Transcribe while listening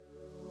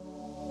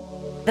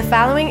The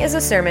following is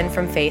a sermon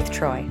from Faith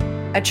Troy,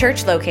 a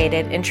church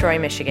located in Troy,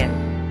 Michigan.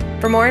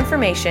 For more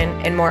information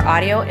and more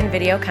audio and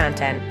video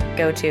content,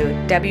 go to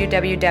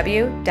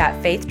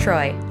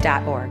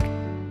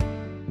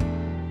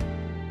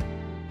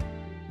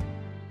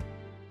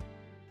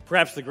www.faithtroy.org.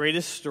 Perhaps the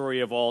greatest story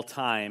of all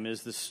time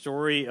is the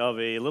story of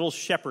a little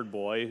shepherd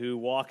boy who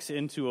walks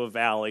into a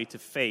valley to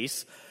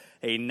face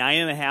a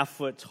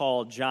 9.5-foot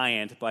tall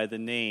giant by the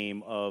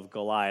name of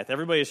Goliath.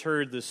 Everybody's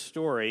heard this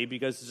story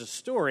because it's a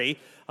story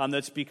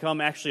that's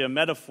become actually a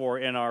metaphor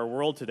in our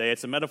world today.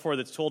 It's a metaphor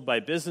that's told by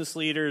business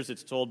leaders,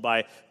 it's told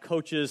by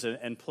coaches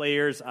and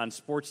players on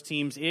sports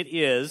teams. It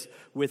is,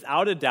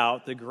 without a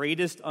doubt, the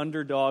greatest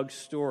underdog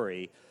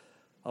story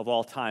of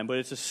all time. But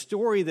it's a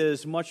story that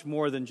is much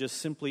more than just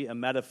simply a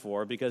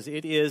metaphor, because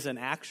it is an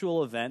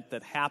actual event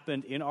that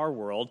happened in our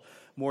world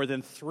more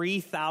than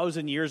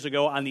 3,000 years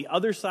ago on the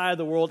other side of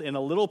the world in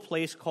a little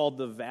place called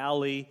the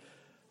Valley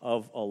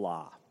of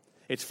Elah.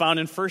 It's found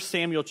in 1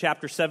 Samuel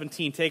chapter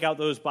 17. Take out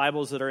those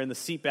Bibles that are in the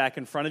seat back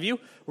in front of you.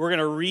 We're going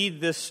to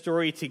read this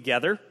story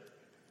together,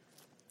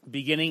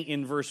 beginning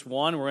in verse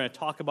 1. We're going to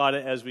talk about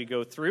it as we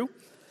go through.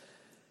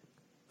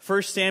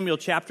 1 Samuel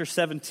chapter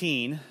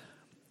 17,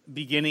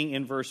 beginning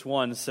in verse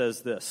 1,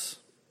 says this.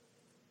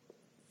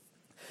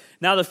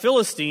 Now the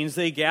Philistines,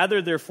 they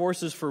gathered their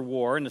forces for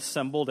war and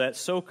assembled at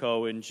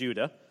Soko in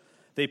Judah.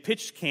 They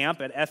pitched camp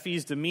at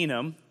Ephes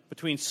Dammim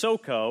between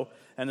Soko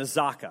and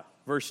Azekah.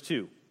 Verse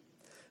 2.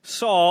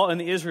 Saul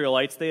and the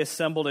Israelites, they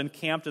assembled and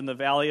camped in the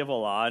valley of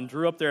Elah and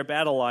drew up their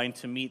battle line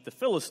to meet the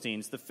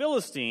Philistines. The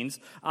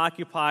Philistines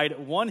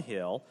occupied one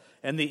hill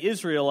and the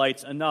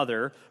Israelites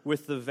another,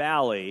 with the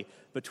valley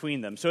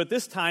between them. So at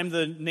this time,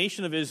 the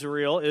nation of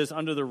Israel is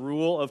under the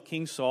rule of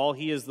King Saul.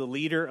 He is the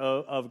leader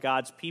of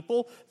God's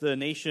people, the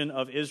nation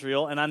of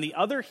Israel. And on the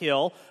other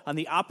hill, on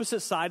the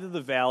opposite side of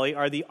the valley,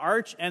 are the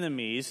arch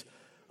enemies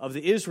of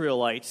the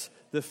Israelites,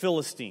 the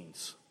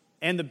Philistines.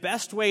 And the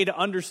best way to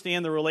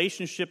understand the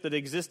relationship that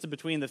existed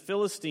between the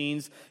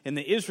Philistines and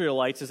the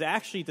Israelites is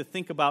actually to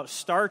think about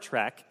Star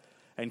Trek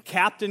and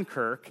Captain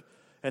Kirk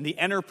and the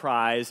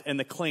Enterprise and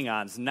the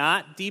Klingons.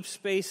 Not Deep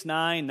Space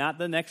Nine, not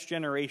The Next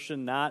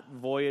Generation, not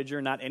Voyager,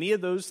 not any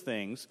of those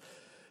things.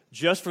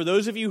 Just for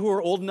those of you who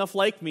are old enough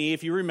like me,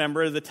 if you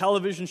remember the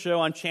television show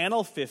on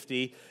Channel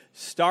 50,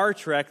 Star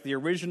Trek, the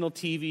original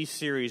TV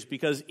series,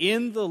 because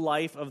in the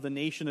life of the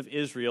nation of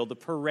Israel, the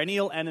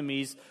perennial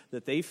enemies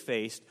that they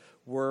faced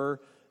were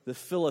the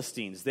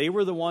Philistines. They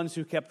were the ones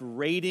who kept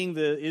raiding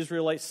the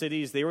Israelite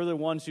cities. They were the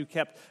ones who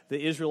kept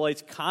the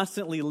Israelites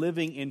constantly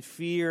living in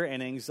fear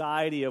and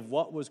anxiety of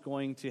what was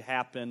going to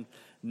happen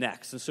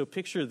next. And so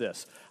picture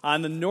this.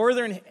 On the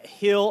northern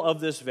hill of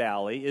this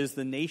valley is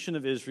the nation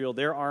of Israel.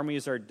 Their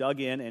armies are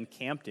dug in and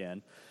camped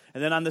in.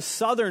 And then on the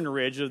southern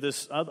ridge of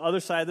this other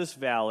side of this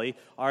valley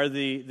are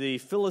the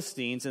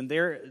Philistines, and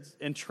they're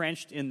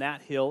entrenched in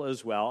that hill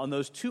as well. And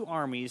those two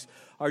armies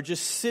are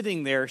just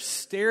sitting there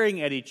staring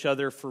at each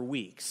other for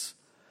weeks.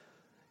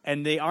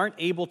 And they aren't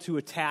able to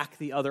attack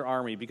the other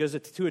army, because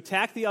to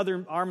attack the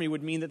other army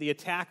would mean that the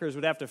attackers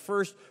would have to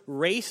first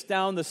race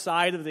down the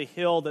side of the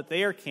hill that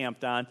they are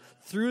camped on,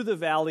 through the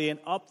valley and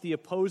up the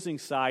opposing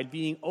side,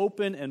 being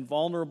open and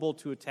vulnerable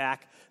to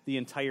attack the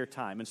entire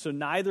time. And so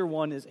neither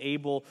one is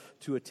able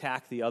to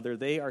attack the other.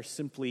 They are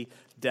simply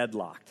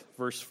deadlocked.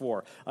 Verse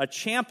 4. A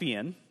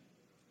champion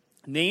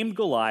named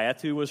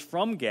Goliath, who was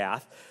from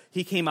Gath,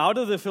 he came out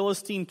of the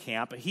Philistine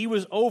camp. He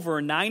was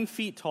over 9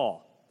 feet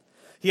tall.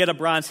 He had a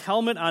bronze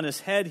helmet on his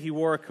head. He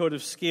wore a coat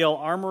of scale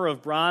armor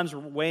of bronze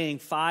weighing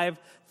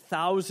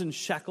 5,000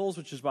 shekels,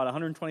 which is about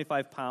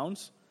 125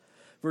 pounds.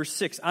 Verse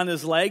 6, on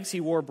his legs he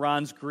wore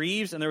bronze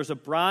greaves, and there was a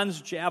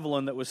bronze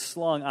javelin that was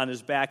slung on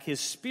his back. His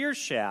spear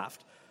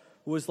shaft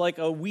was like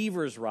a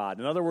weaver's rod.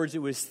 In other words,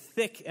 it was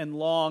thick and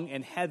long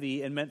and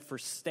heavy and meant for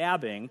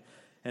stabbing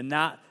and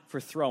not for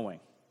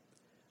throwing.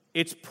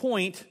 Its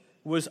point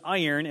was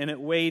iron, and it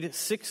weighed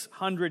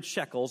 600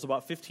 shekels,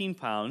 about 15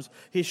 pounds.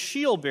 His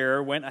shield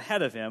bearer went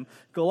ahead of him.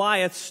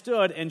 Goliath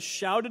stood and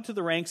shouted to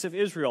the ranks of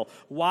Israel,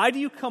 "Why do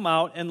you come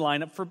out and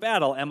line up for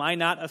battle? Am I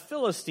not a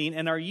Philistine,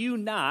 and are you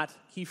not,"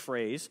 he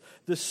phrased,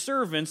 "the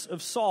servants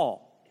of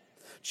Saul?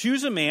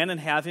 Choose a man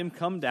and have him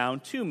come down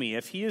to me.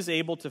 If he is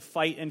able to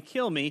fight and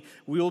kill me,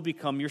 we will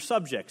become your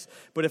subjects.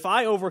 But if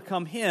I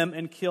overcome him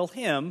and kill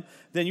him,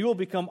 then you will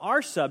become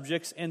our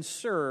subjects and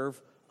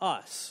serve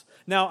us."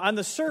 Now, on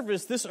the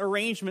surface, this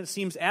arrangement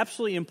seems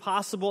absolutely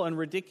impossible and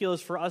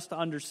ridiculous for us to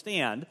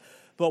understand.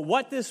 But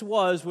what this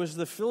was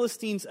the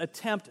Philistines'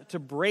 attempt to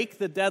break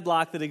the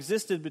deadlock that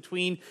existed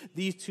between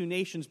these two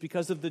nations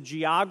because of the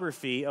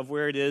geography of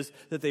where it is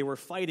that they were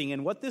fighting.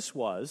 And what this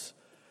was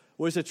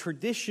a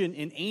tradition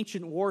in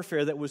ancient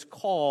warfare that was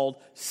called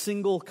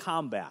single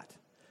combat.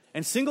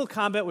 And single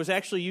combat was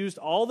actually used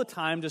all the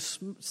time to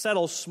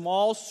settle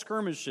small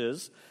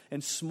skirmishes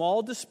and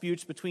small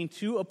disputes between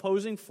two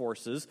opposing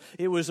forces.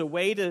 It was a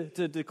way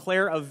to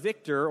declare a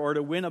victor or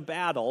to win a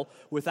battle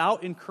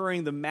without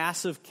incurring the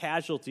massive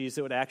casualties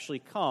that would actually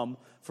come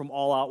from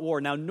all-out war.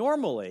 Now,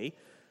 normally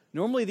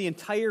the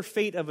entire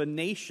fate of a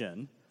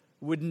nation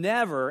would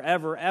never,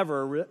 ever,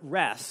 ever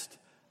rest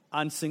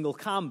on single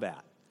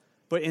combat.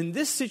 But in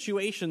this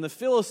situation, the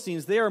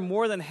Philistines, they are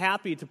more than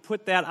happy to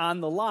put that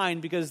on the line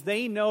because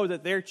they know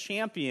that their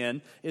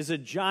champion is a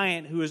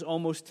giant who is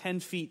almost 10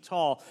 feet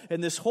tall.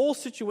 And this whole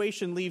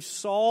situation leaves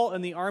Saul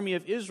and the army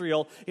of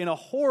Israel in a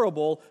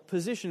horrible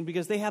position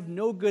because they have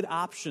no good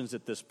options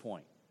at this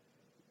point.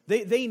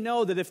 They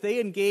know that if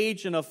they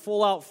engage in a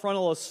full-out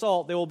frontal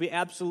assault, they will be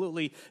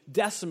absolutely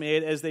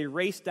decimated as they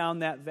race down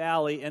that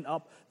valley and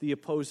up the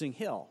opposing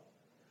hill.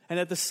 And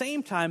at the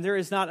same time, there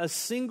is not a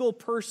single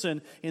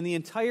person in the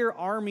entire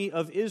army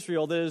of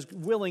Israel that is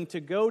willing to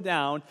go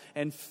down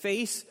and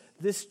face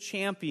this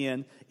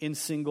champion in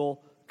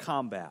single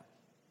combat.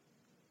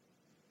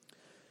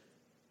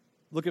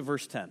 Look at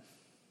verse 10.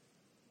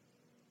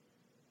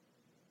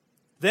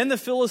 Then the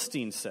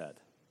Philistine said,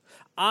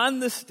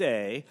 "On this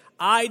day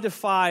I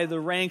defy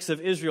the ranks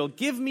of Israel.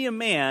 Give me a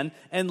man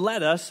and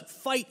let us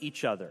fight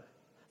each other."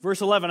 Verse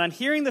 11, on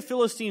hearing the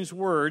Philistines'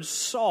 words,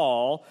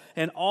 Saul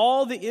and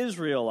all the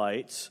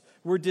Israelites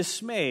were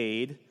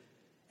dismayed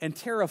and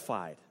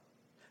terrified.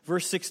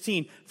 Verse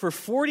 16, for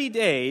 40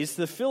 days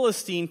the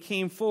Philistine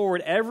came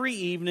forward every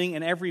evening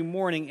and every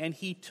morning, and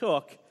he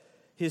took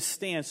his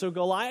stand. So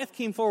Goliath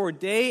came forward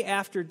day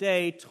after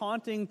day,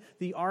 taunting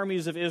the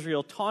armies of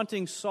Israel,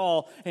 taunting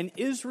Saul, and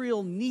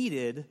Israel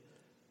needed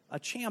a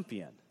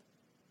champion.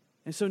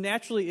 And so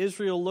naturally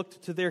Israel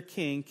looked to their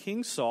king,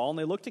 King Saul, and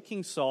they looked to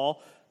King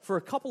Saul for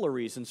a couple of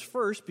reasons.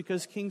 First,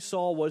 because King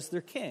Saul was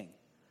their king.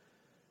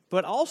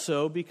 But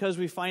also because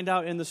we find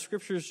out in the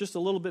scriptures just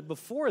a little bit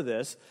before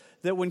this,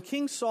 that when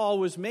King Saul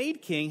was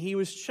made king, he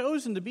was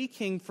chosen to be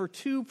king for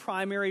two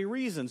primary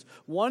reasons.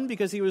 One,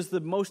 because he was the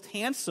most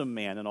handsome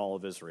man in all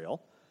of Israel,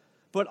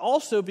 but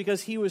also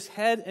because he was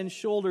head and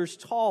shoulders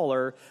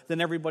taller than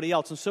everybody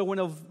else. And so when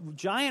a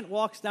giant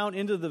walks down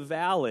into the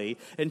valley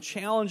and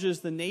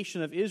challenges the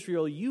nation of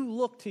Israel, you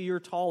look to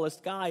your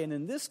tallest guy, and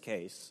in this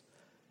case,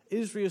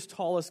 Israel's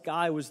tallest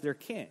guy was their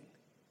king.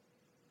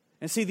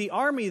 And see, the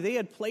army, they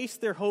had placed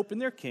their hope in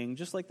their king,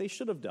 just like they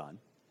should have done.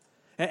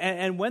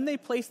 And when they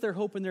placed their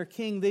hope in their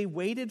king, they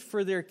waited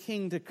for their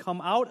king to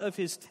come out of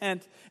his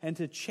tent and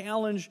to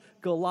challenge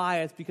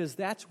Goliath, because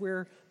that's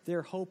where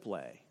their hope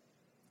lay.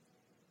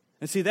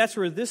 And see, that's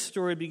where this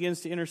story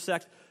begins to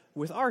intersect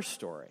with our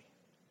story.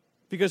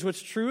 Because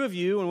what's true of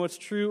you and what's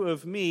true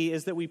of me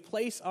is that we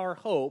place our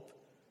hope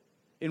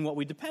in what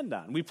we depend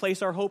on. We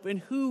place our hope in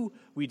who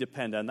we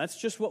depend on. That's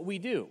just what we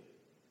do.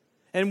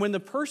 And when the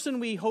person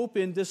we hope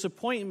in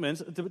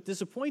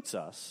disappoints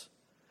us,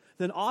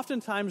 then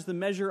oftentimes the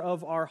measure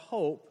of our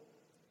hope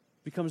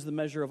becomes the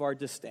measure of our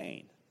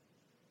disdain.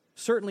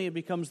 Certainly it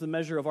becomes the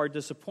measure of our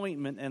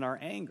disappointment and our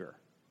anger.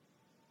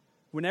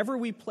 Whenever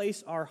we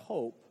place our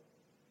hope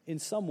in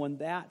someone,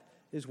 that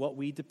is what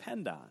we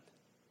depend on.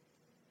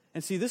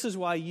 And see, this is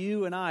why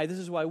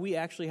we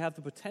actually have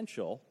the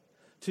potential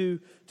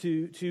to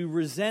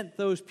resent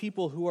those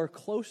people who are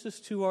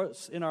closest to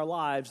us in our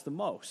lives the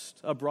most.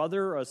 A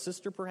brother or a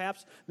sister,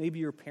 perhaps, maybe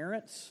your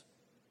parents,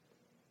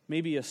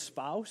 maybe a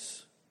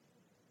spouse.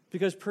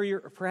 Because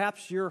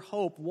perhaps your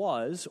hope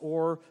was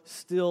or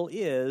still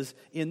is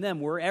in them.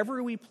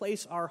 Wherever we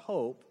place our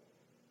hope,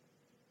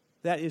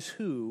 that is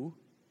who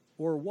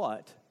or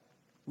what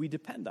we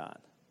depend on.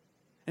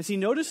 And see,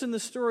 notice in the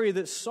story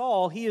that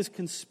Saul, he is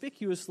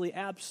conspicuously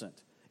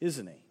absent,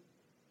 isn't he?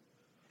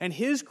 And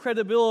his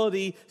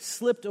credibility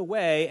slipped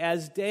away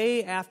as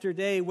day after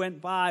day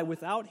went by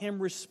without him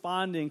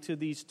responding to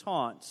these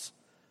taunts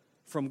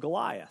from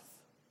Goliath.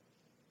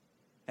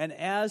 And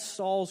as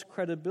Saul's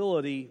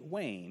credibility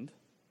waned,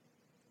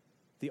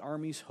 the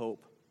army's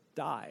hope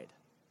died.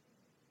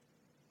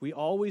 We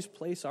always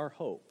place our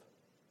hope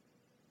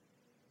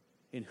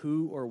in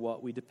who or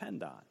what we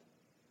depend on.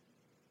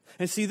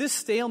 And see, this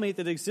stalemate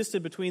that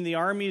existed between the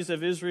armies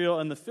of Israel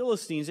and the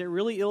Philistines, it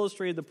really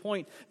illustrated the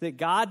point that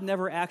God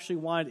never actually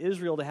wanted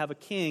Israel to have a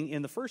king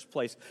in the first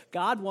place.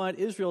 God wanted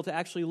Israel to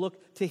actually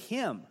look to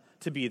him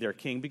to be their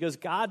king, because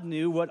God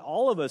knew what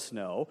all of us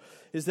know,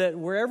 is that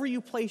wherever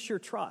you place your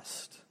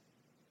trust,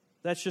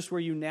 that's just where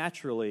you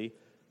naturally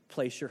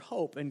place your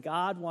hope. And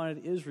God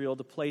wanted Israel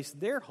to place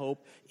their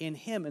hope in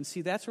him. And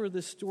see, that's where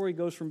this story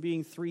goes from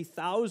being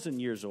 3,000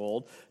 years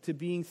old to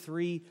being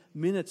 3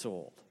 minutes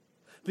old.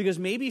 Because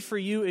maybe for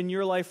you in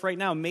your life right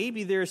now,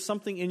 maybe there's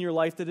something in your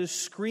life that is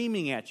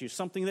screaming at you,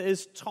 something that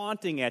is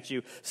taunting at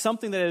you,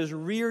 something that has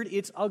reared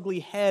its ugly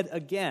head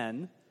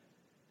again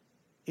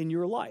in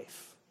your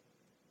life.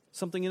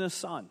 Something in a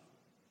son,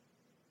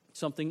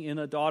 something in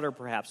a daughter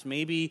perhaps,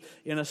 maybe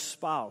in a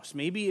spouse,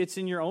 maybe it's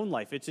in your own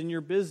life, it's in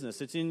your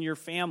business, it's in your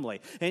family.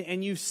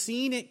 And you've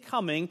seen it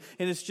coming,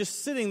 and it's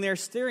just sitting there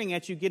staring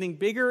at you, getting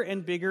bigger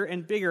and bigger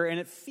and bigger, and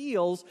it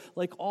feels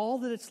like all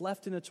that it's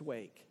left in its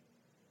wake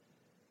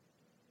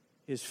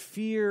is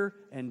fear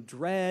and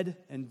dread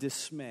and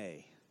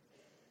dismay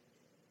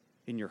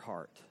in your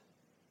heart.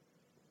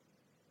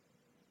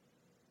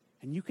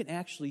 And you can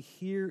actually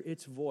hear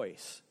its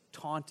voice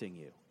taunting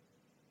you,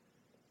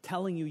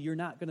 telling you you're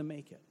not going to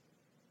make it,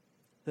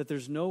 that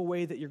there's no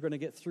way that you're going to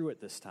get through it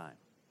this time,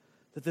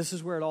 that this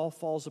is where it all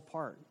falls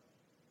apart,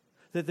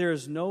 that there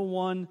is no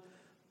one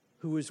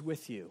who is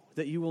with you,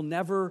 that you will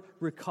never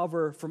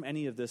recover from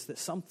any of this, that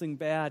something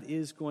bad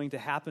is going to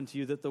happen to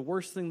you, that the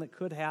worst thing that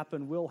could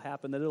happen will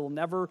happen, that it'll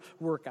never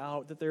work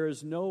out, that there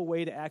is no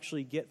way to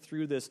actually get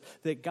through this,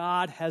 that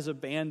God has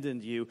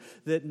abandoned you,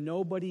 that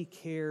nobody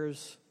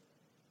cares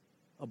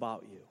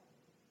about you.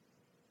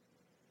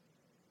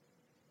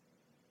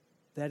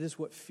 That is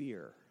what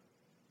fear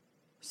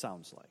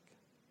sounds like.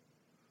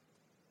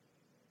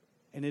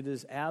 And it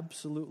is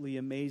absolutely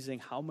amazing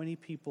how many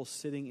people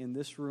sitting in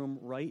this room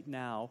right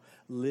now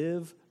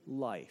live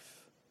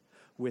life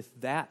with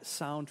that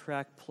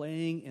soundtrack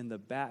playing in the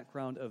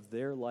background of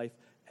their life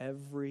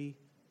every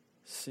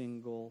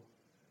single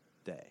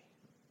day.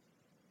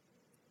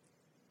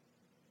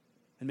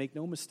 And make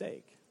no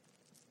mistake,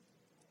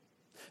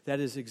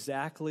 that is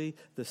exactly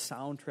the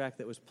soundtrack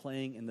that was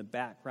playing in the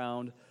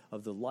background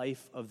of the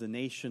life of the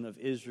nation of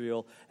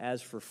Israel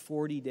as for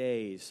 40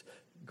 days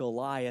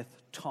Goliath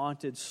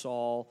taunted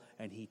Saul,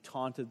 and he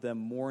taunted them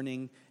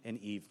morning and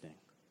evening.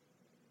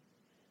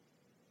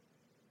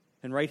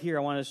 And right here,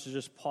 I want us to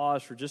just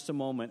pause for just a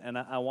moment, and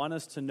I want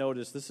us to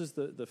notice this is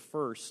the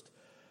first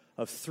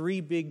of three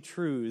big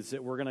truths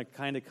that we're going to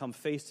kind of come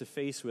face to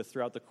face with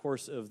throughout the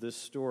course of this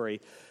story.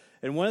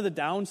 And one of the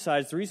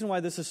downsides, the reason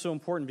why this is so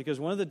important, because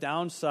one of the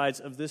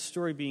downsides of this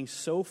story being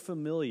so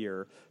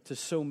familiar to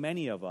so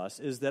many of us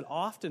is that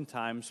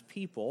oftentimes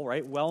people,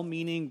 right,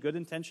 well-meaning,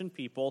 good-intentioned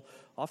people,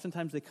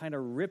 oftentimes they kind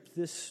of rip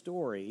this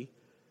story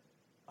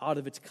out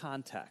of its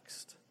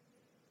context.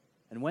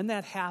 And when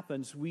that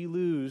happens, we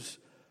lose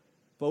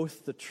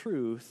both the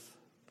truth,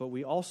 but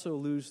we also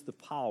lose the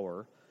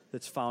power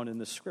that's found in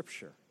the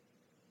Scripture.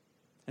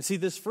 And see,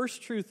 this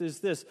first truth is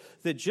this,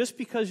 that just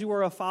because you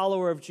are a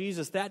follower of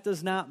Jesus, that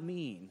does not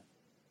mean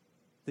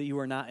that you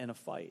are not in a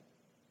fight.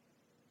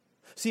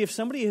 See, if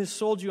somebody has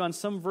sold you on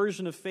some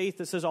version of faith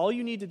that says all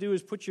you need to do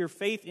is put your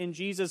faith in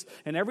Jesus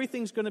and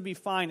everything's going to be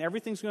fine,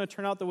 everything's going to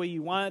turn out the way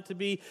you want it to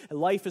be, and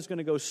life is going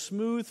to go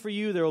smooth for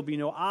you, there will be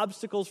no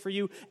obstacles for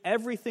you,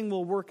 everything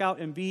will work out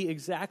and be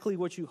exactly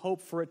what you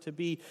hope for it to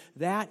be,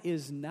 that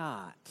is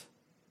not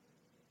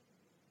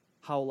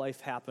how life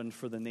happened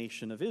for the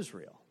nation of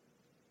Israel.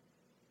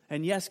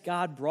 And yes,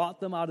 God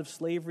brought them out of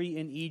slavery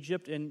in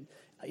Egypt and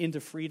into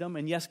freedom.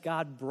 And yes,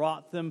 God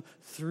brought them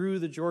through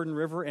the Jordan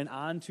River and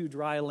onto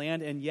dry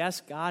land. And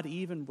yes, God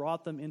even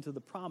brought them into the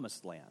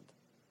promised land.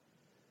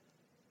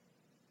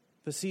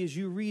 But see, as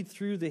you read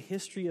through the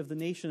history of the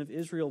nation of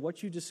Israel,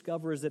 what you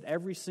discover is that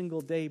every single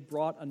day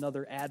brought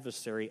another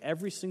adversary.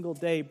 Every single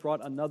day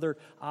brought another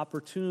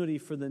opportunity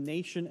for the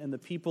nation and the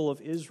people of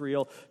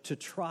Israel to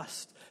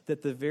trust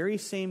that the very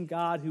same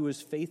God who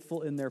was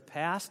faithful in their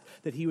past,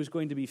 that he was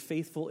going to be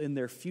faithful in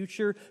their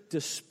future,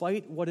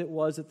 despite what it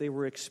was that they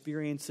were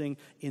experiencing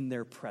in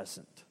their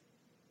present.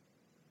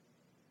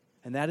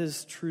 And that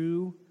is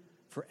true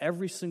for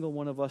every single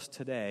one of us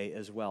today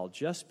as well.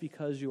 Just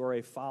because you are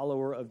a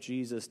follower of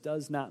Jesus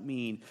does not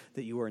mean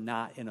that you are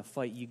not in a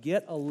fight. You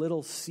get a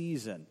little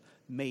season,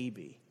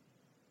 maybe,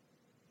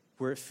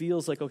 where it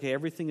feels like, okay,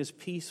 everything is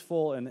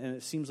peaceful and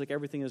it seems like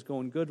everything is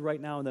going good right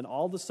now, and then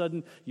all of a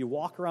sudden you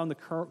walk around the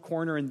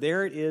corner and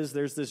there it is,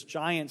 there's this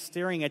giant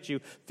staring at you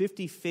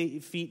 50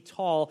 feet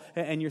tall,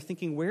 and you're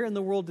thinking, where in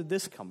the world did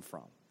this come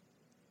from?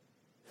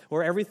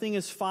 Or everything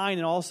is fine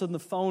and all of a sudden the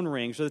phone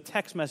rings or the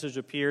text message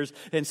appears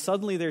and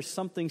suddenly there's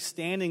something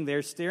standing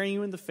there staring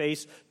you in the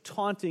face,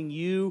 taunting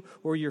you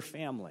or your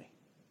family.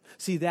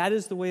 See, that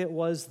is the way it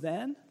was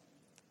then,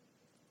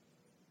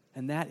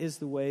 and that is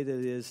the way that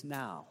it is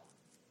now.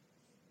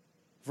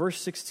 Verse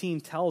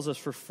 16 tells us,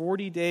 for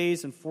 40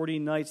 days and 40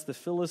 nights the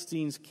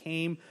Philistines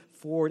came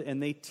forward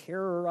and they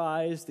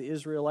terrorized the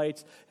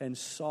Israelites, and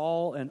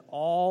Saul and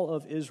all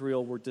of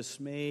Israel were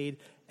dismayed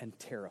and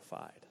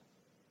terrified.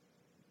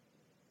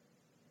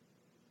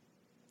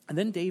 And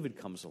then David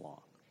comes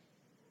along.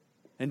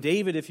 And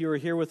David, if you were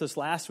here with us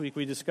last week,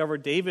 we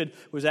discovered David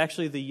was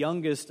actually the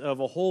youngest of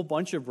a whole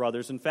bunch of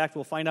brothers. In fact,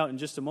 we'll find out in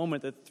just a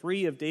moment that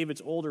 3 of David's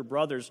older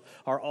brothers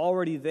are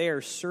already there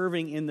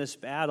serving in this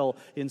battle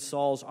in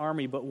Saul's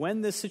army. But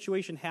when this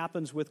situation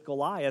happens with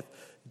Goliath,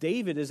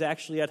 David is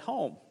actually at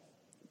home,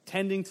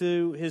 tending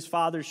to his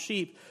father's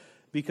sheep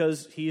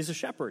because he is a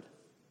shepherd.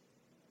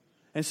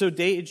 And so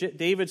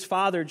David's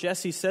father,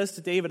 Jesse, says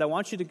to David, I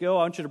want you to go,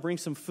 I want you to bring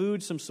some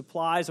food, some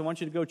supplies, I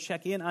want you to go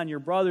check in on your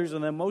brothers,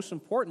 and then most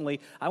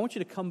importantly, I want you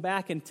to come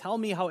back and tell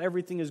me how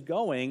everything is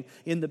going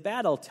in the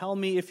battle. Tell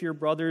me if your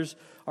brothers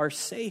are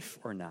safe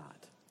or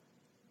not.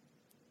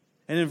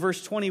 And in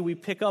verse 20, we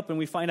pick up and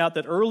we find out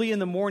that early in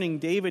the morning,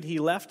 David, he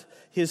left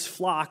his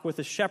flock with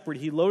a shepherd.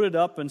 He loaded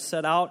up and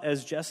set out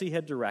as Jesse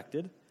had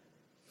directed.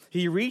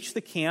 He reached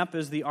the camp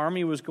as the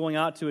army was going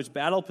out to its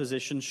battle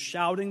position,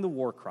 shouting the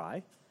war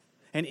cry.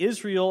 And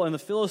Israel and the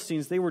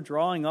Philistines, they were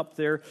drawing up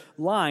their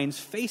lines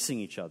facing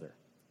each other.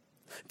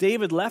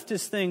 David left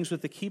his things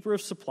with the keeper of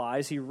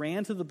supplies. He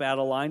ran to the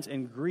battle lines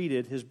and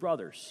greeted his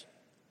brothers.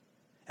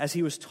 As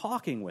he was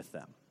talking with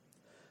them,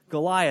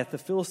 Goliath, the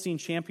Philistine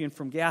champion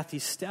from Gath, he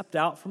stepped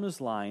out from his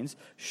lines,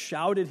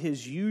 shouted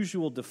his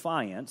usual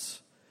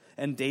defiance,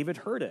 and David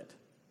heard it.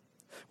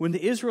 When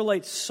the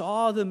Israelites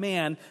saw the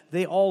man,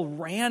 they all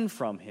ran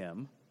from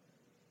him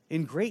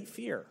in great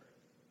fear.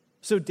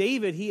 So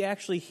David, he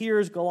actually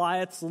hears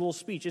Goliath's little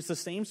speech. It's the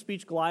same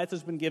speech Goliath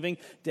has been giving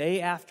day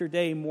after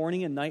day,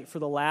 morning and night for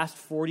the last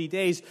 40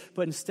 days.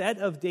 But instead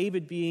of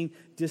David being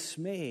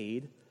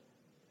dismayed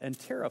and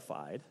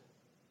terrified,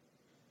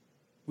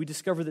 we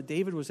discover that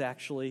David was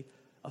actually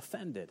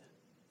offended.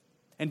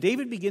 And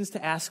David begins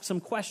to ask some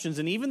questions,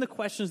 and even the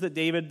questions that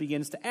David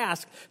begins to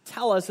ask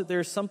tell us that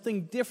there's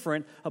something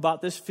different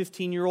about this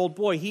 15-year-old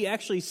boy. He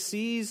actually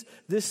sees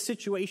this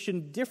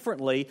situation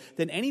differently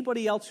than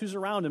anybody else who's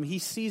around him. He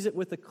sees it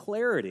with a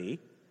clarity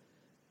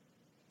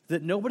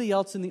that nobody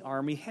else in the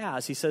army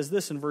has. He says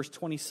this in verse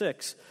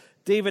 26,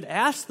 David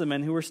asked the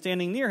men who were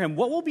standing near him,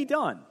 "What will be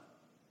done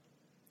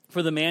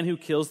for the man who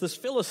kills this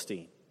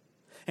Philistine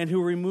and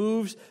who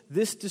removes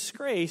this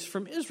disgrace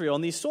from Israel?"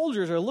 And these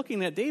soldiers are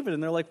looking at David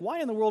and they're like,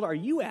 "Why in the world are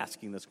you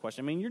asking this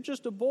question? I mean, you're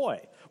just a boy.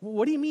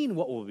 What do you mean,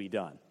 what will be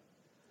done?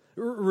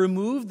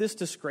 Remove this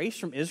disgrace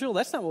from Israel?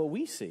 That's not what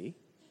we see.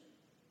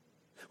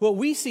 What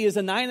we see is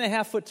a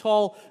 9.5-foot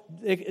tall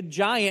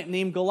giant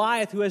named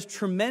Goliath who has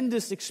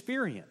tremendous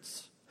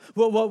experience.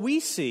 What we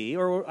see,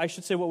 or I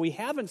should say what we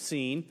haven't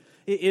seen,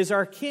 is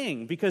our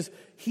king, because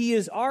he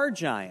is our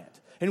giant.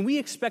 And we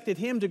expected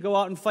him to go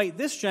out and fight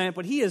this giant,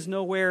 but he is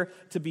nowhere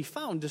to be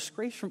found.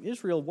 Disgrace from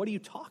Israel, what are you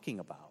talking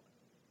about?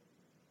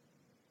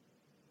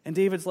 And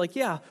David's like,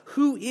 yeah,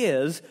 who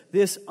is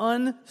this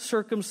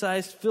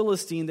uncircumcised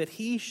Philistine that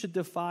he should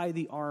defy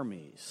the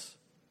armies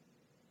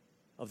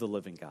of the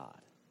living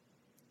God?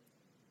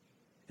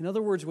 In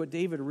other words, what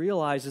David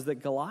realized is that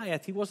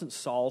Goliath, he wasn't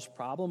Saul's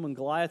problem, and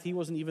Goliath, he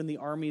wasn't even the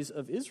armies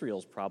of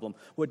Israel's problem.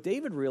 What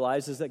David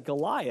realized is that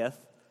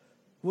Goliath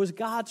was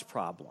God's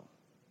problem.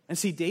 And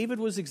see, David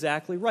was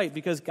exactly right,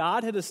 because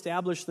God had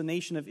established the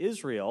nation of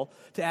Israel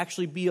to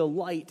actually be a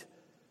light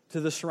to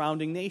the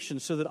surrounding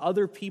nations so that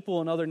other people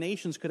and other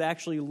nations could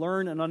actually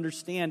learn and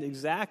understand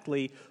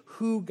exactly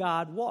who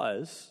God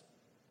was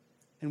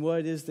and what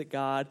it is that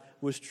God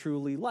was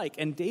truly like.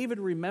 And David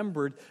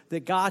remembered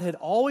that God had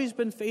always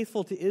been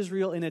faithful to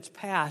Israel in its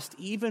past,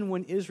 even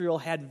when Israel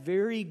had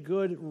very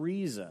good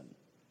reason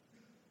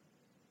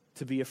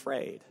to be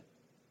afraid.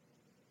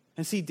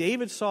 And see,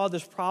 David saw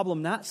this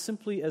problem not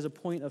simply as a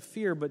point of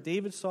fear, but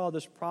David saw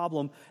this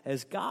problem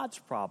as God's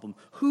problem.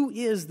 Who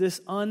is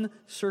this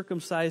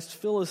uncircumcised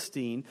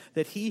Philistine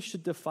that he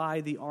should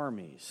defy the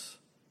armies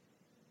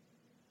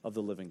of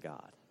the living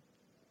God?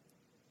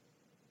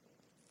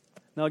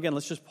 Now again,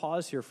 let's just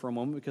pause here for a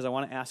moment because I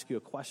want to ask you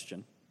a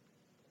question.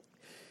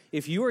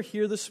 If you are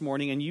here this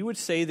morning and you would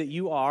say that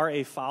you are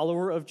a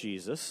follower of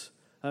Jesus,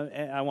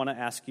 I want to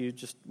ask you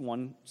just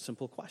one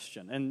simple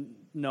question. And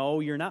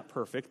no, you're not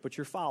perfect, but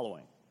you're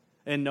following.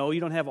 And no,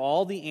 you don't have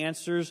all the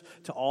answers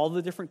to all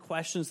the different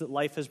questions that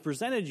life has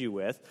presented you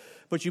with,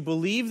 but you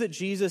believe that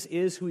Jesus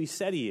is who he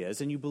said he is,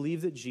 and you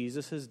believe that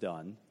Jesus has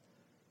done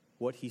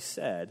what he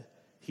said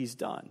he's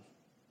done.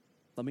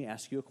 Let me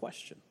ask you a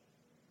question.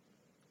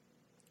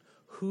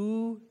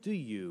 Who do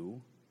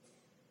you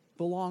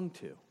belong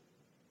to?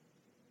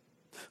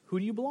 Who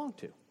do you belong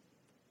to?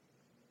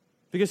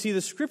 Because, see,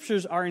 the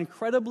scriptures are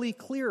incredibly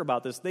clear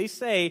about this. They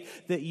say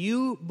that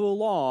you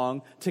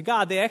belong to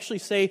God. They actually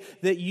say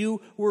that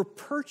you were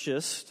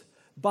purchased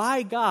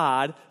by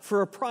God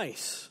for a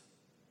price.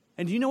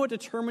 And do you know what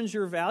determines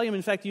your value?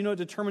 In fact, do you know what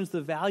determines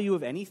the value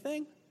of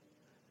anything?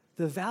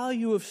 The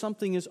value of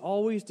something is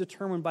always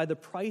determined by the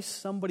price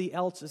somebody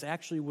else is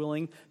actually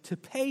willing to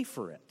pay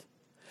for it.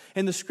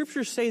 And the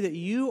scriptures say that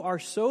you are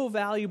so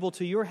valuable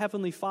to your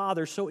heavenly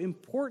Father, so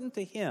important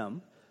to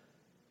him,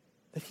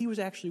 that he was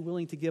actually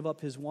willing to give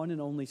up his one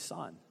and only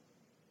son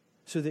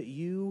so that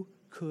you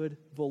could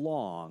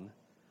belong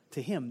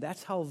to him.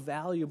 That's how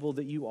valuable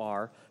that you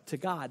are to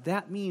God.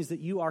 That means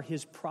that you are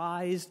his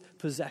prized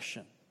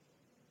possession.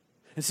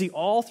 And see,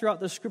 all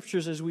throughout the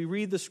scriptures, as we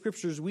read the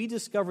scriptures, we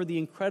discover the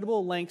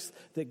incredible lengths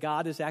that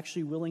God is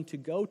actually willing to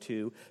go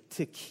to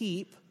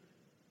keep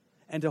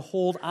and to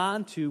hold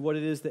on to what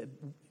it is that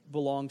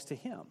belongs to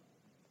him.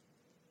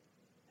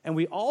 And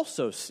we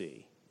also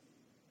see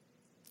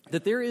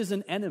that there is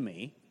an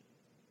enemy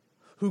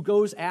who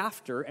goes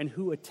after and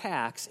who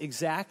attacks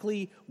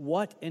exactly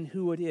what and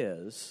who it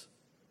is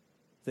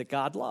that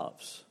God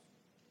loves,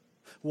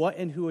 what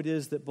and who it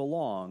is that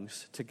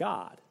belongs to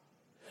God.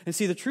 And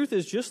see, the truth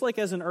is, just like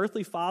as an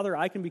earthly father,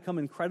 I can become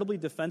incredibly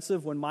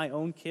defensive when my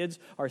own kids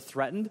are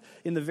threatened,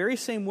 in the very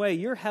same way,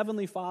 your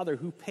heavenly Father,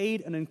 who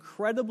paid an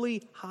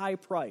incredibly high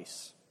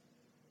price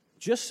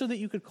just so that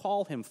you could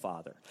call him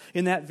Father,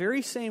 in that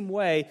very same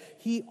way,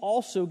 he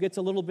also gets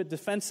a little bit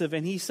defensive,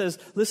 and he says,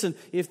 listen,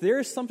 if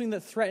there's something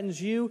that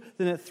threatens you,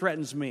 then it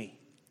threatens me.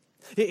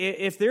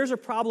 If there's a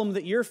problem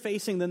that you're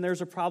facing, then there's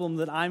a problem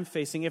that I'm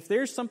facing. If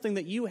there's something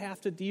that you have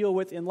to deal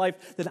with in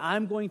life, then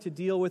I'm going to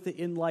deal with it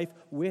in life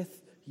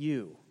with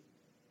you.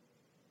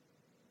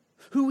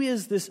 Who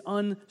is this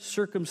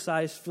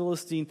uncircumcised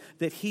Philistine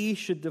that he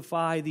should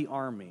defy the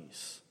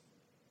armies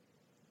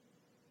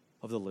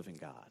of the living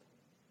God?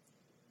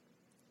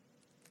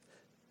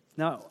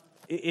 Now,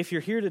 if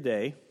you're here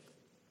today,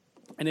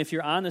 and if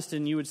you're honest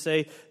and you would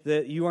say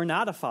that you are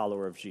not a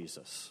follower of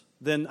Jesus,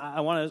 then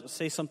I want to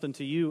say something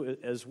to you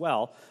as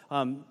well.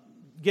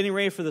 Getting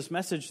ready for this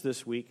message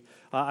this week,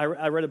 I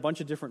read a bunch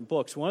of different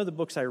books. One of the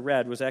books I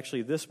read was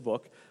actually this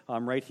book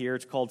right here.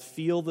 It's called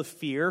Feel the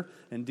Fear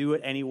and Do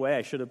It Anyway.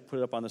 I should have put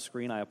it up on the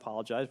screen. I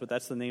apologize, but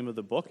that's the name of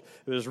the book.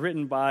 It was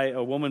written by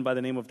a woman by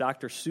the name of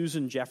Dr.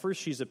 Susan Jeffers.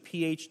 She's a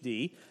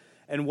PhD.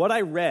 And what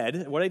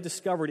I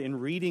discovered in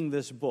reading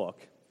this book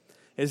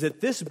is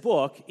that this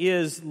book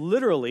is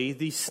literally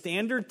the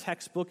standard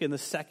textbook in the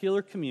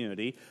secular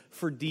community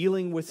for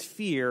dealing with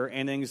fear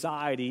and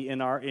anxiety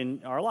in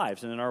our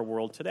lives and in our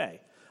world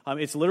today.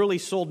 It's literally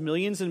sold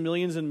millions and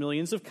millions and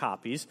millions of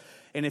copies.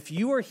 And if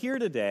you are here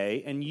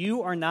today and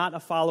you are not a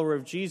follower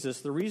of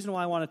Jesus, the reason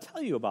why I want to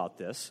tell you about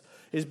this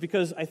is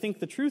because I think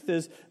the truth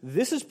is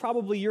this is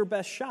probably your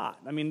best shot.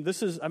 I mean,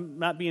 I'm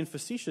not being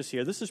facetious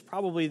here. This is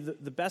probably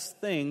the best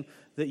thing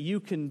that you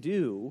can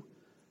do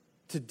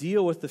to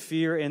deal with the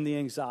fear and the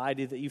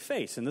anxiety that you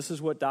face. And this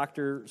is what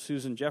Dr.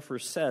 Susan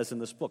Jeffers says in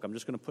this book. I'm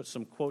just going to put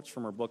some quotes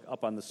from her book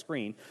up on the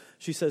screen.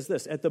 She says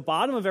this: at the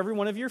bottom of every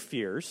one of your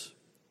fears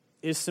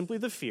is simply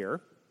the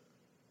fear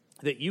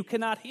that you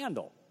cannot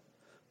handle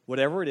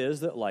whatever it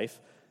is that life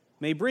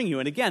may bring you.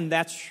 And again,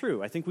 that's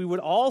true. I think we would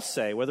all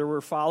say, whether we're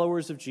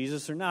followers of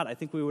Jesus or not, I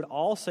think we would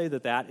all say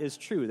that that is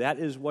true. That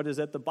is what is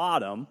at the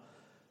bottom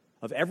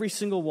of every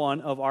single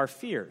one of our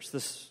fears.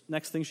 This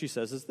next thing she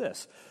says is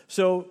this: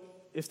 so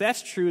if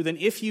that's true, then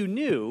if you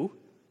knew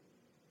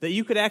that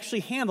you could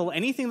actually handle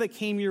anything that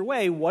came your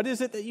way, what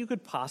is it that you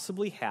could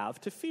possibly have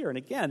to fear? And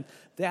again,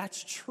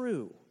 that's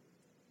true,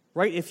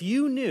 right? If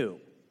you knew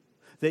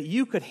that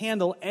you could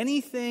handle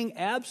anything,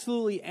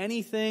 absolutely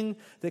anything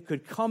that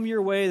could come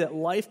your way, that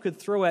life could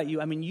throw at you,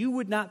 I mean, you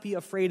would not be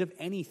afraid of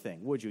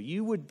anything, would you?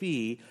 You would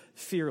be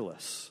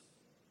fearless.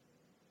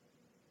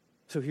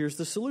 So here's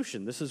the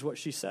solution. This is what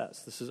she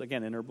says. This is,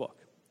 again, in her book.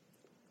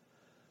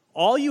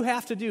 All you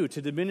have to do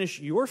to diminish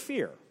your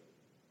fear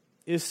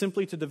is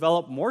simply to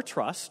develop more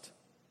trust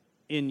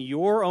in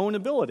your own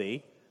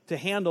ability to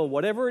handle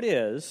whatever it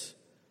is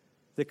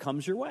that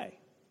comes your way.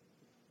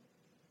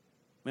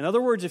 In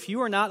other words, if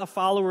you are not a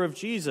follower of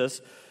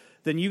Jesus,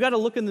 then you got to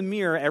look in the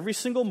mirror every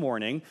single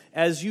morning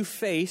as you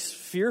face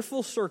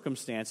fearful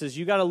circumstances.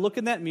 You got to look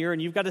in that mirror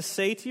and you've got to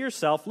say to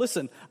yourself,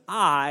 listen,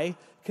 I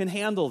can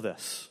handle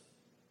this.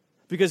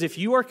 Because if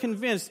you are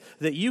convinced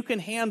that you can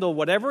handle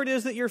whatever it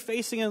is that you're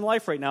facing in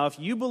life right now, if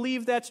you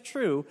believe that's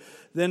true,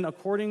 then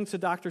according to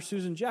Dr.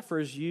 Susan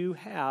Jeffers, you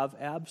have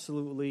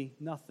absolutely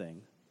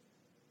nothing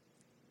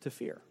to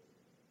fear.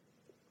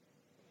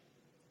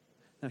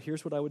 Now,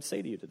 here's what I would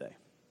say to you today.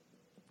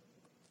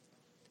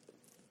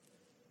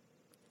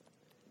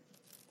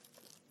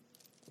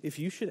 If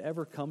you should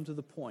ever come to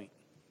the point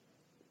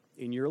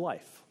in your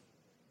life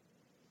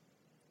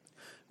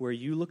where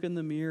you look in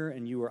the mirror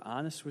and you are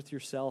honest with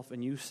yourself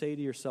and you say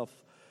to yourself,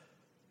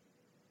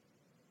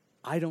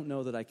 I don't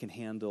know that I can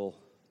handle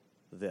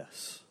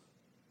this.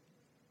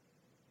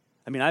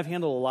 I mean, I've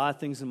handled a lot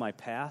of things in my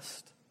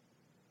past,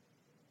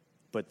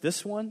 but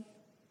this one,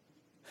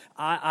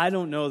 I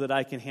don't know that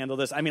I can handle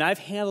this. I mean, I've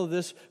handled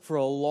this for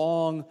a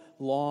long,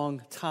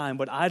 long time,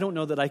 but I don't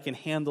know that I can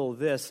handle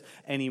this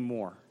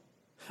anymore.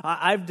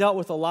 I've dealt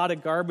with a lot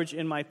of garbage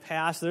in my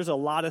past. There's a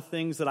lot of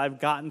things that I've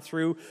gotten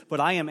through, but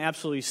I am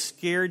absolutely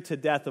scared to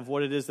death of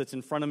what it is that's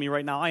in front of me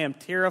right now. I am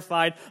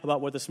terrified about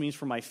what this means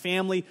for my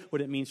family,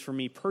 what it means for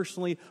me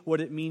personally,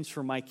 what it means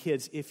for my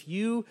kids. If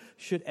you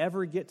should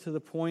ever get to the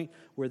point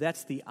where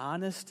that's the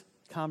honest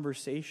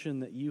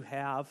conversation that you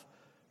have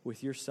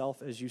with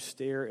yourself as you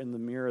stare in the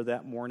mirror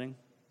that morning,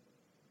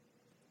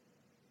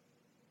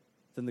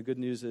 then the good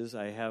news is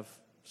I have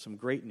some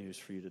great news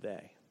for you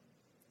today.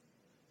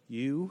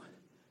 You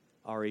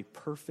are a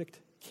perfect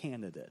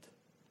candidate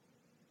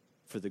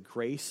for the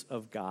grace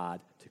of God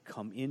to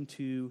come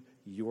into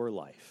your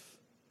life.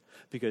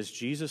 Because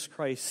Jesus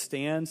Christ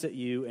stands at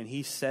you and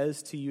he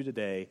says to you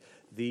today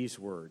these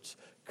words: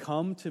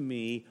 come to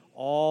me,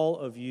 all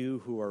of you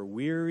who are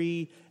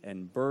weary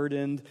and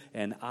burdened,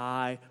 and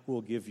I will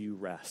give you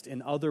rest.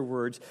 In other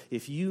words,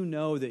 if you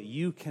know that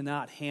you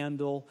cannot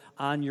handle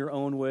on your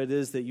own what it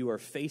is that you are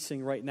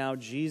facing right now,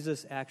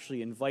 Jesus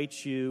actually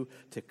invites you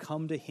to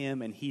come to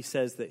him, and he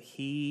says that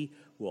he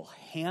will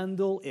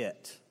handle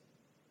it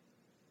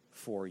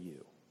for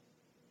you.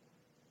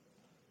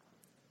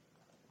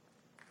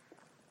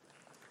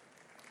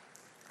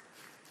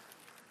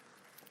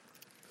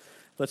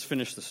 Let's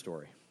finish the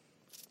story.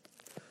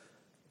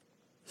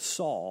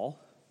 Saul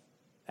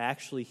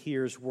actually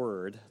hears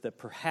word that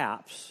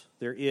perhaps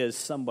there is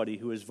somebody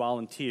who has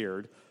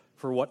volunteered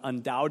for what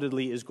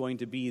undoubtedly is going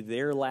to be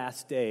their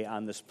last day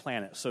on this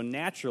planet. So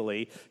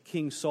naturally,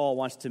 King Saul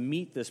wants to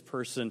meet this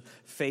person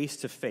face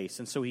to face.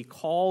 And so he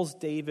calls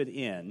David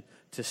in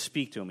to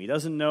speak to him. He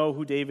doesn't know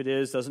who David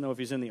is, doesn't know if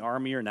he's in the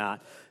army or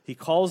not. He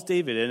calls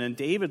David in, and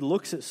David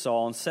looks at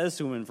Saul and says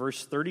to him in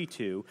verse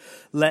 32,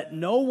 "Let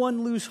no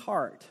one lose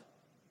heart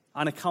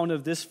on account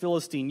of this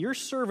Philistine. Your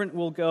servant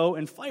will go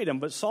and fight him."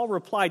 But Saul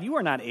replied, "You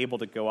are not able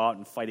to go out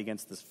and fight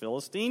against this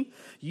Philistine.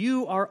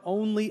 You are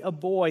only a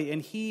boy,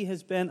 and he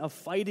has been a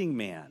fighting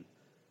man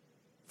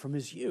from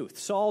his youth."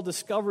 Saul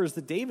discovers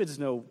that David's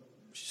no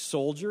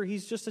soldier.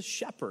 He's just a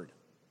shepherd.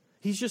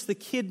 He's just the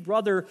kid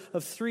brother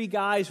of 3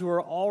 guys who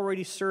are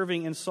already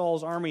serving in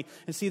Saul's army.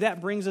 And see, that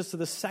brings us to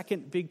the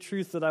second big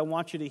truth that I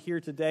want you to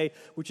hear today,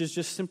 which is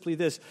just simply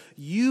this.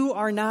 You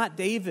are not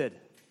David.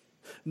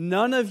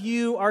 None of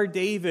you are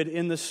David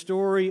in the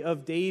story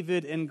of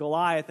David and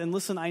Goliath. And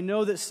listen, I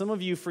know that some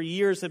of you for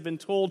years have been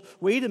told,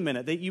 wait a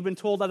minute, that you've been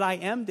told that I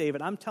am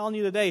David. I'm telling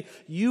you today,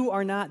 you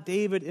are not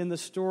David in the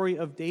story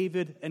of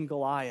David and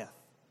Goliath.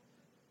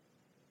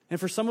 And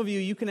for some of you,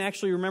 you can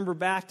actually remember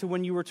back to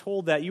when you were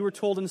told that. You were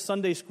told in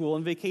Sunday school,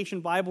 in vacation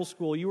Bible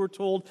school, you were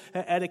told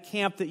at a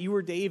camp that you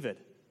were David.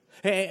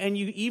 And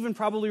you even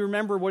probably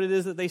remember what it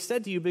is that they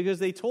said to you, because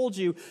they told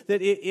you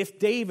that if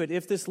David,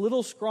 if this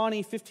little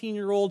scrawny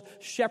 15-year-old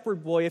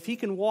shepherd boy, if he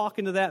can walk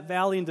into that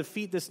valley and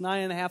defeat this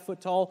 9.5-foot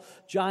tall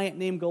giant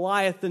named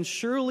Goliath, then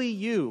surely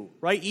you,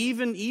 right,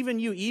 even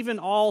you, even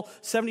all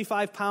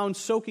 75 pounds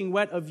soaking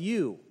wet of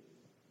you,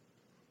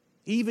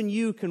 even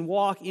you can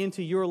walk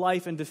into your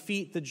life and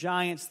defeat the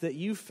giants that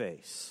you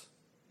face.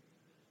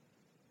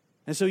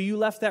 And so you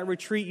left that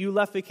retreat, you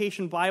left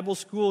vacation Bible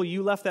school,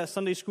 you left that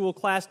Sunday school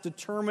class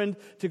determined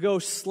to go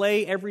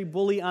slay every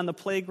bully on the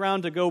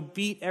playground, to go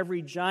beat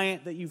every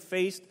giant that you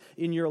faced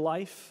in your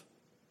life.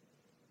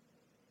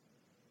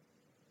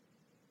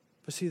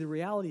 But see, the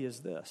reality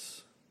is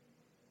this.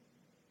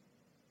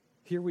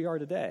 Here we are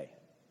today.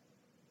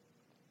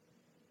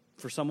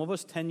 For some of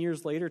us, 10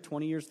 years later,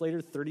 20 years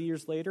later, 30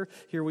 years later,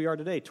 here we are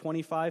today,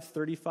 25,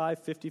 35,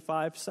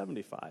 55,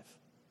 75.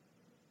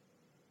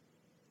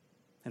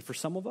 And for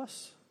some of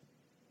us,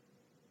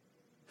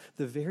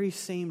 the very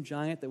same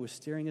giant that was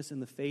staring us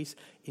in the face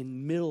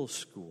in middle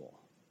school,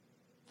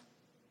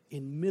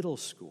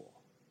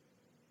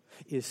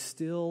 is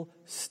still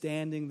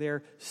standing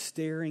there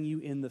staring you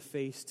in the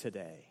face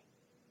today.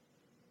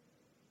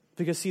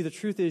 Because, see, the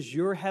truth is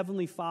your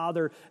Heavenly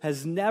Father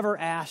has never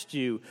asked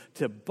you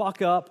to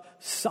buck up,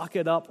 suck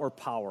it up, or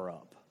power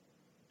up.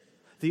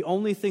 The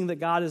only thing that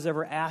God has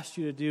ever asked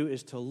you to do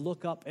is to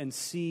look up and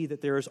see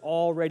that there is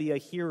already a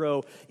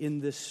hero in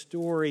this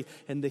story,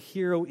 and the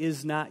hero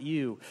is not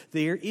you.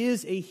 There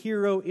is a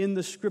hero in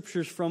the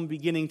Scriptures from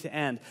beginning to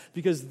end,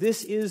 because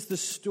this is the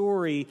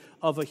story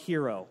of a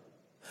hero.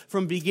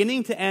 From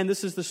beginning to end,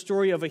 this is the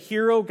story of a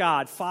hero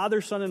God,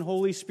 Father, Son, and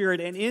Holy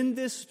Spirit. And in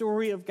this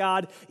story of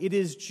God, it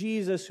is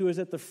Jesus who is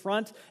at the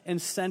front and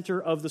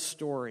center of the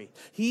story.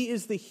 He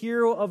is the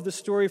hero of the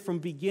story from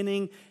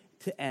beginning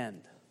to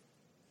end.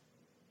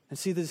 And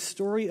see, the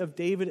story of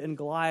David and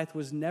Goliath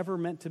was never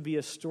meant to be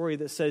a story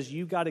that says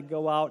you got to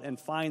go out and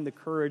find the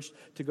courage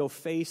to go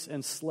face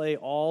and slay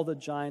all the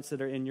giants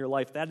that are in your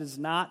life. That is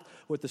not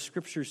what the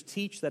Scriptures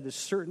teach. That is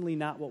certainly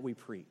not what we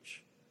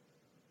preach.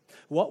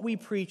 What we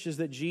preach is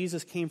that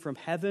Jesus came from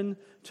heaven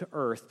to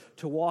earth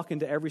to walk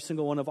into every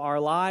single one of our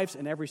lives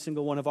and every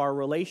single one of our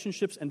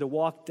relationships, and to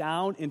walk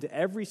down into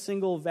every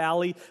single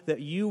valley that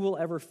you will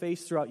ever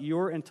face throughout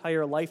your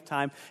entire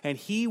lifetime. And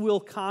He will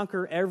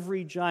conquer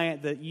every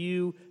giant that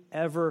you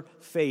ever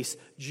face.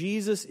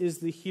 Jesus is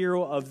the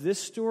hero of this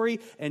story,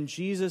 and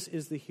Jesus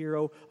is the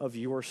hero of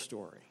your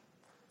story.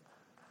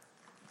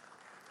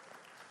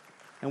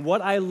 And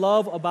what I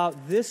love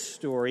about this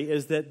story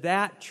is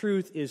that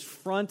truth is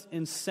front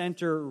and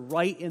center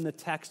right in the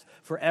text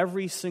for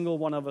every single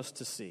one of us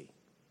to see.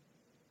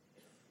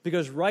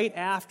 Because right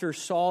after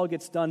Saul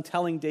gets done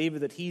telling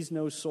David that he's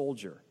no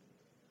soldier,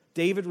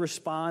 David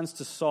responds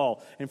to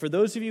Saul. And for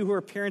those of you who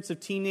are parents of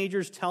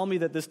teenagers, tell me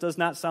that this does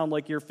not sound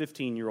like your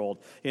 15-year-old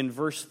in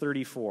verse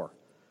 34.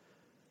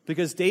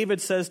 Because David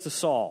says to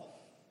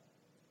Saul,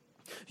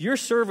 "Your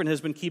servant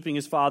has been keeping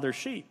his father's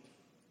sheep.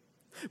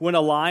 When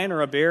a lion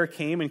or a bear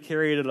came and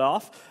carried it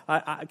off,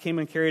 I came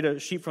and carried a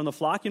sheep from the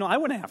flock, I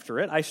went after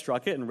it. I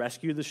struck it and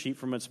rescued the sheep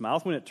from its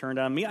mouth. When it turned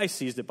on me, I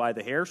seized it by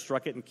the hair,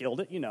 struck it and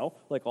killed it,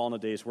 like all in a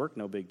day's work,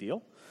 no big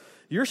deal.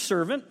 Your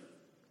servant,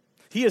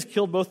 he has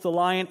killed both the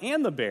lion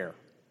and the bear.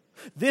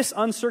 This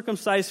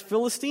uncircumcised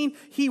Philistine,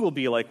 he will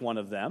be like one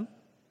of them,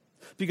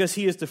 because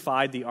he has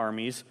defied the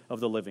armies of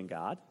the living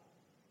God."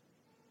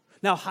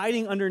 Now,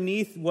 hiding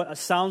underneath what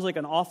sounds like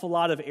an awful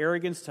lot of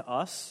arrogance to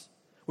us,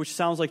 which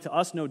sounds like to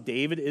us, no,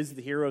 David is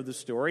the hero of the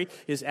story,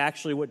 is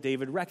actually what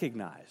David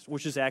recognized,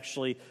 which is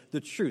actually the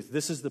truth.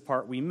 This is the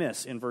part we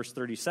miss in verse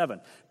 37.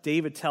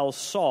 David tells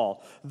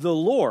Saul, "The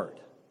Lord,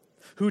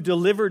 who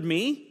delivered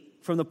me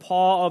from the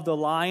paw of the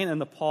lion and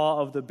the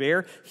paw of the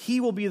bear, He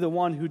will be the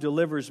one who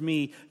delivers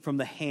me from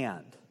the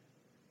hand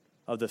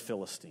of the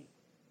Philistine."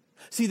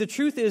 See, the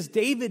truth is,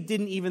 David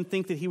didn't even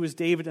think that he was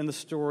David in the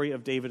story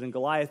of David and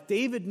Goliath.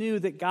 David knew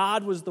that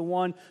God was the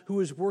one who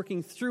was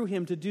working through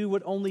him to do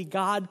what only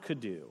God could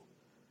do.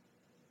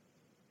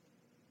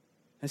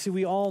 And see,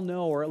 we all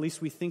know, or at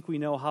least we think we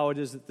know how it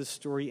is that this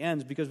story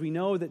ends, because we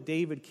know that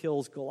David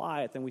kills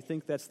Goliath, and we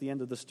think that's the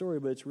end of the story,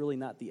 but it's really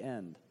not the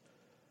end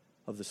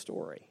of the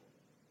story.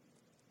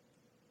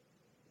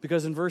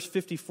 Because in verse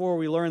 54,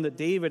 we learn that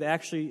David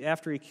actually,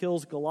 after he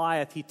kills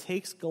Goliath, he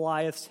takes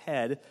Goliath's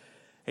head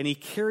and he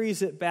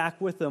carries it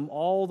back with him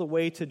all the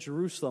way to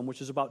Jerusalem,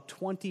 which is about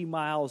 20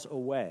 miles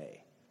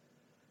away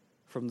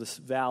from this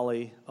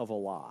valley of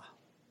Elah.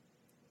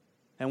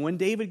 And when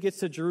David gets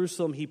to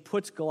Jerusalem, he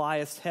puts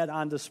Goliath's head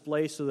on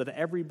display so that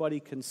everybody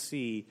can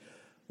see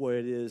what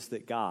it is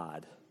that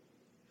God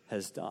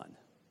has done.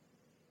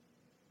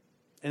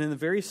 And in the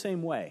very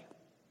same way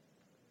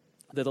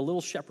that a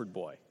little shepherd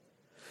boy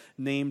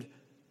named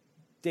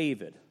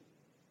David,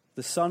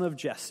 the son of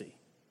Jesse,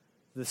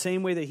 the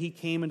same way that he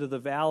came into the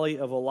valley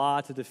of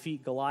Elah to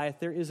defeat Goliath,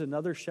 there is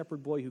another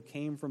shepherd boy who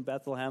came from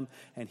Bethlehem,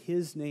 and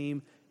his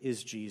name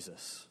is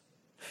Jesus.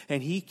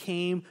 And he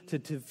came to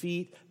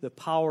defeat the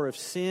power of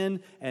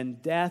sin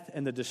and death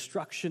and the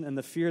destruction and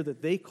the fear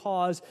that they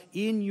cause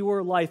in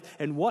your life.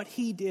 And what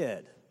he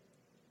did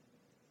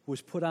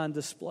was put on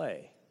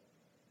display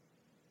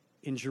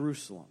in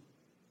Jerusalem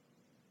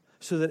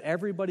so that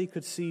everybody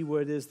could see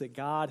what it is that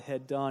God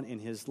had done in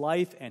his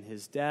life and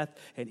his death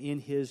and in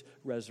his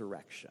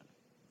resurrection.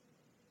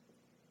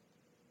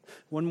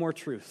 One more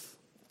truth.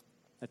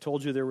 I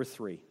told you there were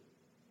three.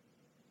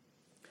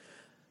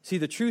 See,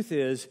 the truth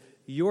is,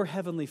 your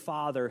heavenly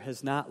Father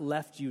has not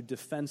left you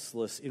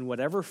defenseless in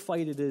whatever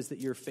fight it is that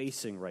you're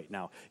facing right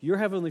now. Your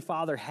heavenly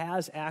Father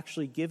has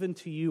actually given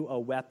to you a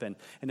weapon,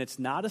 and it's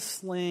not a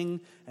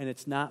sling, and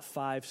it's not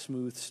 5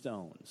 smooth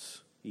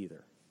stones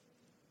either.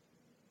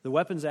 The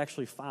weapon's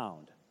actually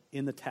found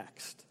in the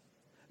text,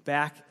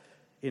 back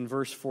in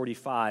verse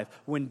 45,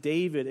 when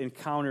David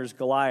encounters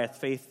Goliath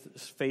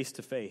face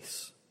to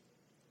face.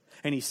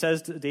 And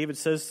David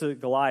says to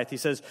Goliath, he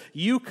says,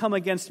 "You come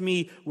against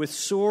me with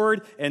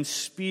sword and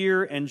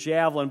spear and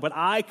javelin, but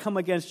I come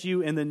against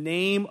you in the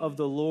name of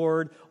the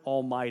Lord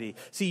Almighty."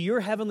 See, your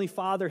heavenly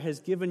Father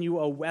has given you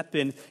a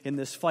weapon in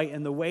this fight,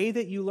 and the way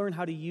that you learn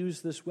how to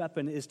use this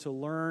weapon is to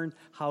learn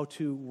how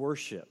to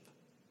worship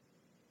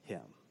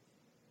him.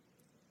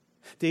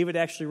 David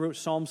actually wrote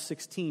Psalm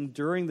 16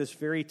 during this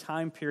very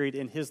time period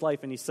in his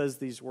life, and he says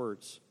these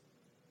words.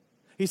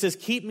 He says,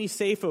 "Keep me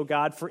safe, O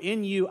God, for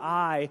in you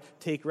I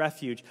take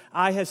refuge.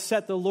 I have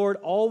set the Lord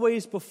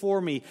always before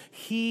me.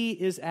 He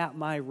is at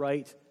my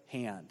right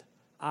hand.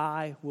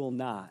 I will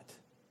not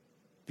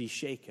be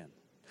shaken.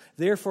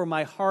 Therefore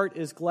my heart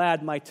is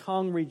glad, my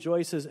tongue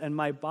rejoices, and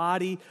my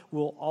body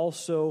will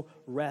also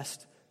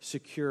rest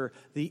secure."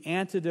 The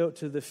antidote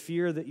to the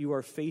fear that you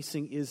are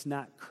facing is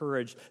not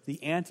courage.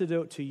 The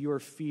antidote to your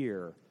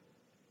fear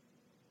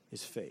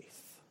is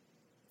faith.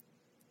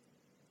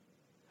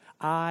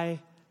 I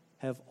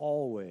have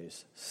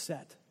always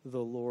set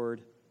the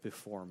Lord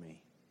before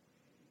me.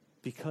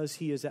 Because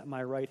he is at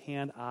my right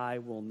hand, I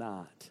will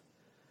not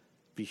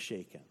be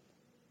shaken.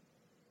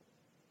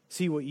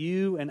 See, what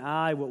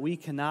we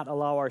cannot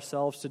allow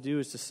ourselves to do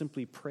is to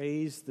simply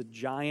praise the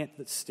giant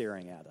that's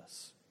staring at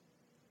us,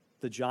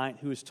 the giant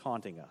who is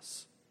taunting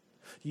us.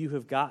 You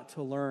have got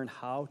to learn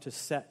how to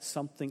set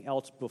something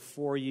else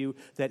before you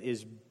that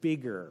is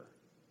bigger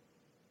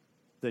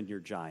than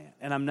your giant.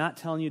 And I'm not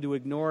telling you to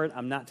ignore it.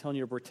 I'm not telling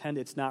you to pretend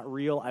it's not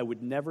real. I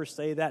would never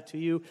say that to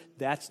you.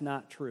 That's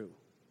not true.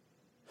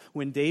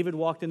 When David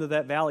walked into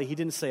that valley, he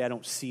didn't say, "I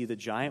don't see the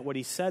giant." What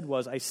he said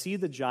was, "I see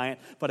the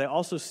giant, but I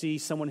also see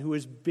someone who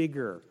is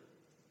bigger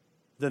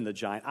than the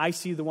giant. I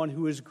see the one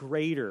who is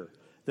greater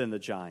than the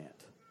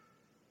giant."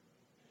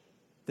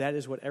 That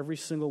is what every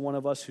single one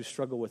of us who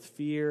struggle with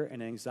fear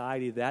and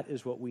anxiety, that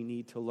is what we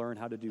need to learn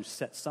how to do.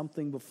 Set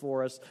something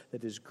before us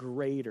that is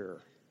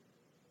greater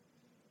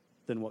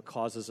than what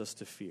causes us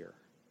to fear.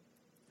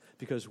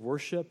 Because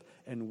worship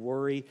and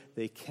worry,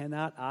 they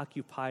cannot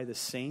occupy the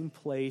same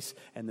place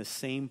and the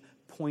same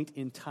point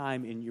in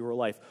time in your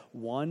life.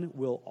 One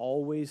will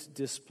always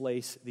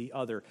displace the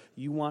other.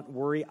 You want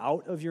worry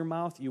out of your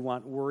mouth? You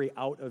want worry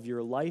out of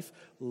your life?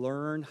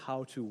 Learn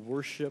how to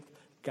worship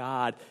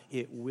God.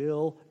 It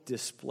will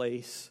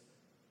displace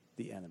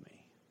the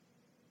enemy.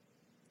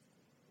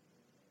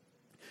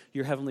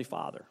 Your heavenly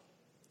Father,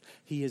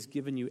 he has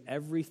given you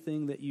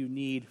everything that you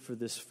need for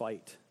this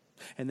fight.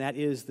 And that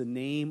is the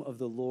name of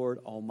the Lord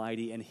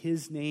Almighty. And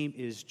his name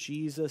is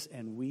Jesus,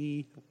 and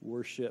we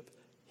worship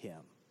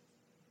him.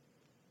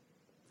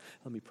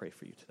 Let me pray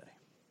for you today.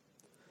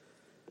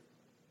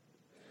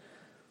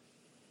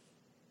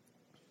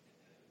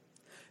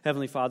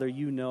 Heavenly Father,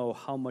 you know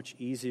how much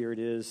easier it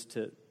is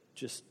to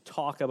just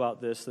talk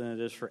about this than it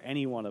is for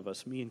any one of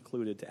us, me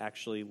included, to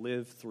actually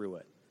live through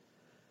it.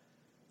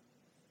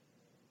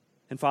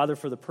 And Father,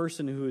 for the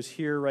person who is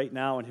here right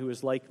now and who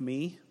is like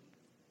me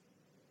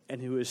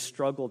and who has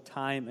struggled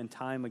time and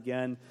time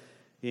again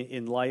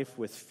in life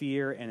with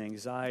fear and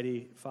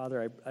anxiety,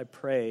 Father, I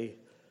pray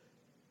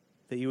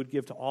that you would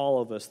give to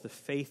all of us the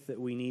faith that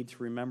we need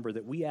to remember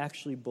that we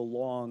actually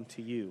belong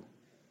to you,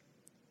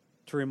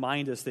 to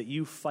remind us that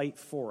you fight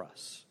for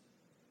us.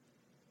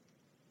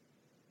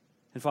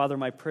 And Father,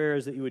 my prayer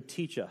is that you would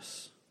teach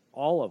us,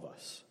 all of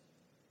us,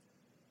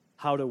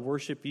 how to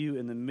worship you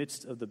in the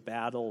midst of the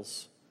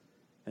battles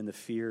and the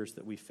fears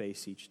that we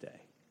face each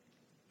day.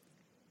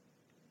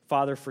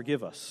 Father,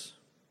 forgive us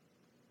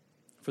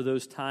for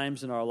those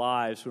times in our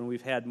lives when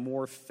we've had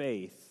more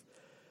faith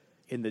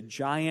in the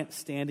giant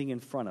standing in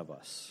front of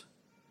us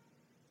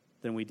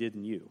than we did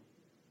in you,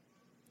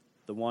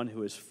 the one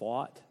who has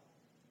fought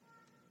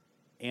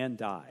and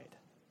died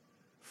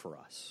for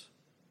us.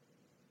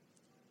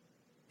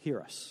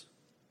 Hear us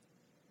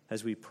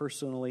as we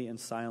personally and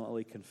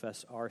silently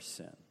confess our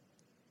sin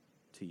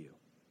to you.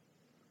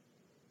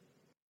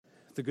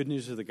 The good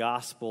news of the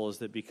gospel is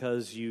that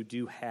because you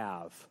do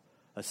have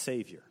a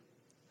Savior,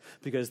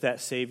 because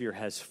that Savior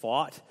has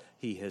fought,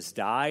 he has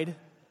died,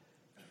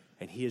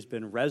 and he has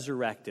been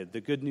resurrected,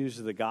 the good news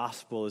of the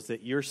gospel is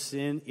that your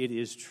sin, it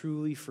is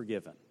truly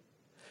forgiven.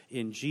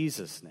 In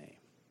Jesus' name,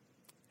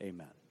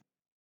 amen.